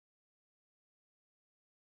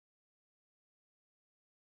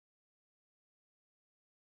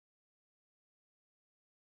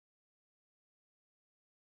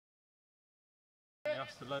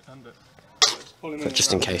But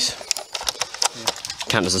just in case.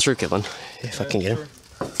 Count as a true kill one, if I can get him.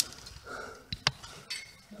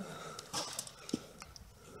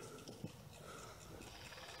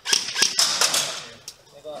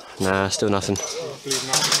 Nah, still nothing.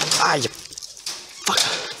 Ah, you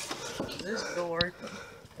fucker. Is this door open?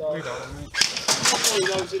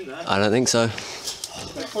 I don't think so.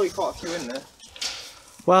 There's probably quite a few in there.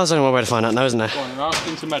 Well, there's only one way to find out now, isn't there? Go on, and ask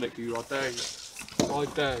into medic, you. I dare you. I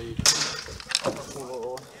dare you.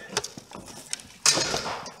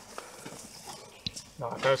 No,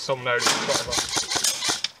 there's some there. Are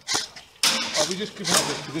we just giving up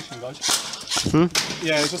this position, guys? Hmm?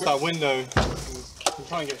 Yeah, it's just that window. We're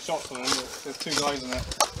trying to get shots on them. There's two guys in there.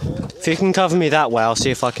 If you can cover me that way, I'll see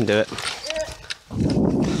if I can do it.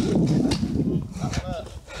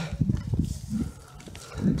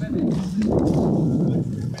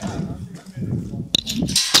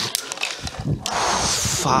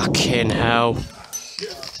 Fucking hell.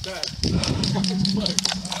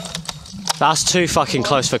 That's too fucking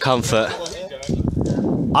close for comfort.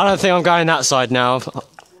 I don't think I'm going that side now.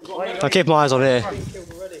 I'll keep my eyes on here.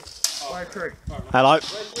 Hello.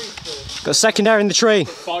 Got a secondary in the tree.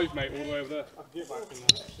 5, mate, all the way over there. I can get back in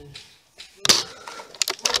there.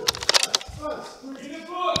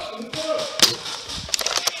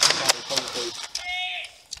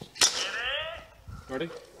 Ready?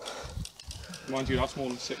 Mind you, that's more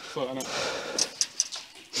than 6 foot, isn't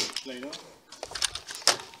it?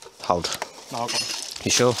 Hold. No, I've got it.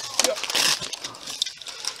 You sure? Yep.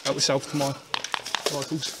 Help yourself to my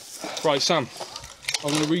rifles. Right, Sam.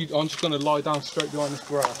 I'm just gonna lie down straight behind this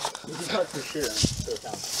grass. You can touch the shoe and still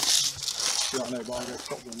count. Yeah, I know, but I'll get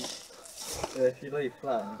stopped doing that. Yeah, if you leave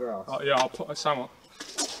flat in the grass. Yeah, I'll put Sam up.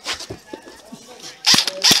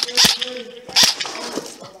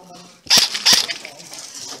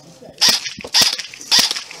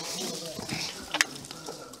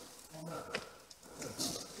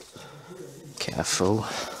 Careful.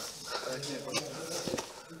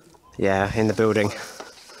 Yeah, in the building.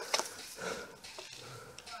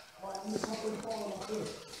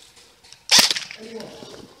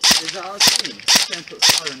 Is that our team? You can't put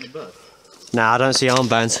fire in the butt. Nah, I don't see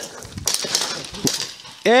armbands.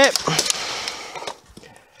 Yep.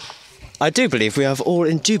 I do believe we have all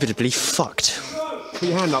indubitably fucked. Put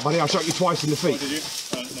your hand up, buddy. I'll shot you twice in the feet.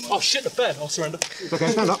 Oh shit, the bed. I'll surrender. It's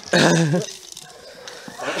okay, stand up. Do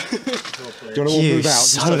you want to all You move out?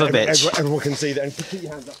 son of a bitch. Everyone can see that. And put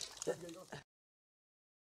your hands up.